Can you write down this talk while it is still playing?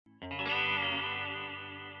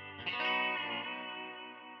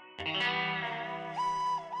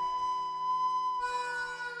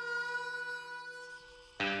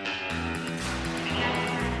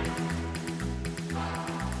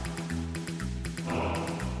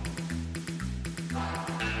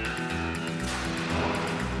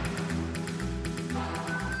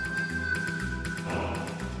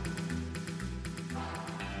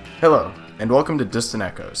Hello, and welcome to Distant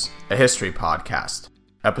Echoes, a history podcast.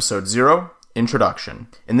 Episode 0, Introduction.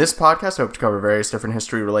 In this podcast, I hope to cover various different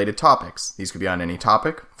history-related topics. These could be on any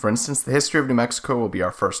topic. For instance, the history of New Mexico will be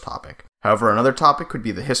our first topic. However, another topic could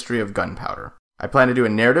be the history of gunpowder. I plan to do a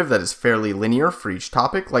narrative that is fairly linear for each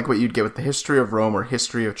topic, like what you'd get with the History of Rome or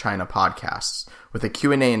History of China podcasts, with a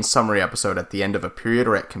Q&A and summary episode at the end of a period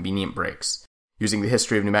or at convenient breaks. Using the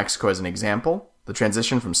history of New Mexico as an example, the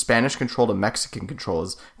transition from Spanish control to Mexican control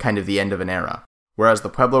is kind of the end of an era, whereas the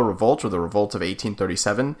Pueblo Revolt or the Revolt of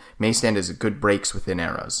 1837 may stand as good breaks within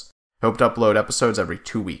eras. I hope to upload episodes every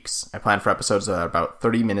 2 weeks. I plan for episodes that are about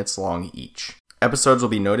 30 minutes long each. Episodes will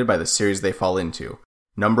be noted by the series they fall into,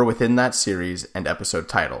 number within that series, and episode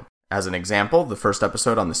title. As an example, the first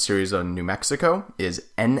episode on the series on New Mexico is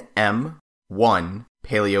NM1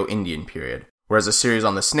 Paleo-Indian Period, whereas a series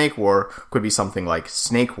on the Snake War could be something like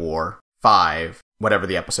Snake War 5, whatever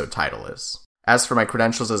the episode title is. As for my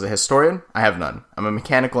credentials as a historian, I have none. I'm a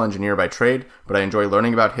mechanical engineer by trade, but I enjoy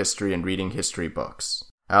learning about history and reading history books.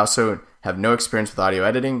 I also have no experience with audio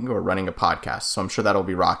editing or running a podcast, so I'm sure that'll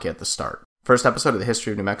be rocky at the start. First episode of the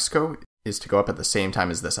History of New Mexico is to go up at the same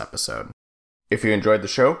time as this episode. If you enjoyed the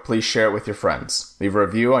show, please share it with your friends. Leave a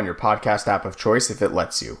review on your podcast app of choice if it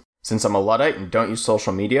lets you. Since I'm a Luddite and don't use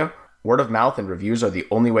social media, word of mouth and reviews are the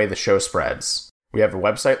only way the show spreads. We have a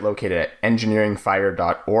website located at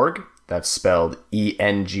engineeringfire.org. That's spelled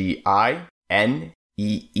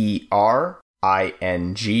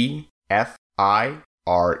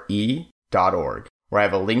ENGINEERINGFIRE.org, where I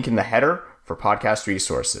have a link in the header for podcast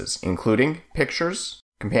resources, including pictures,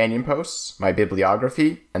 companion posts, my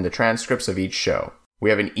bibliography, and the transcripts of each show. We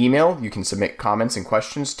have an email you can submit comments and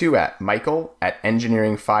questions to at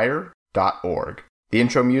michael@engineeringfire.org. The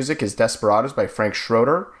intro music is Desperados by Frank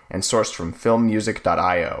Schroeder and sourced from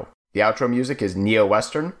filmmusic.io. The outro music is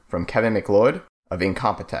Neo-Western from Kevin McLeod of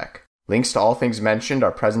Incompetech. Links to all things mentioned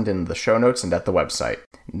are present in the show notes and at the website.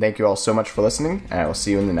 Thank you all so much for listening, and I will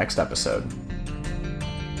see you in the next episode.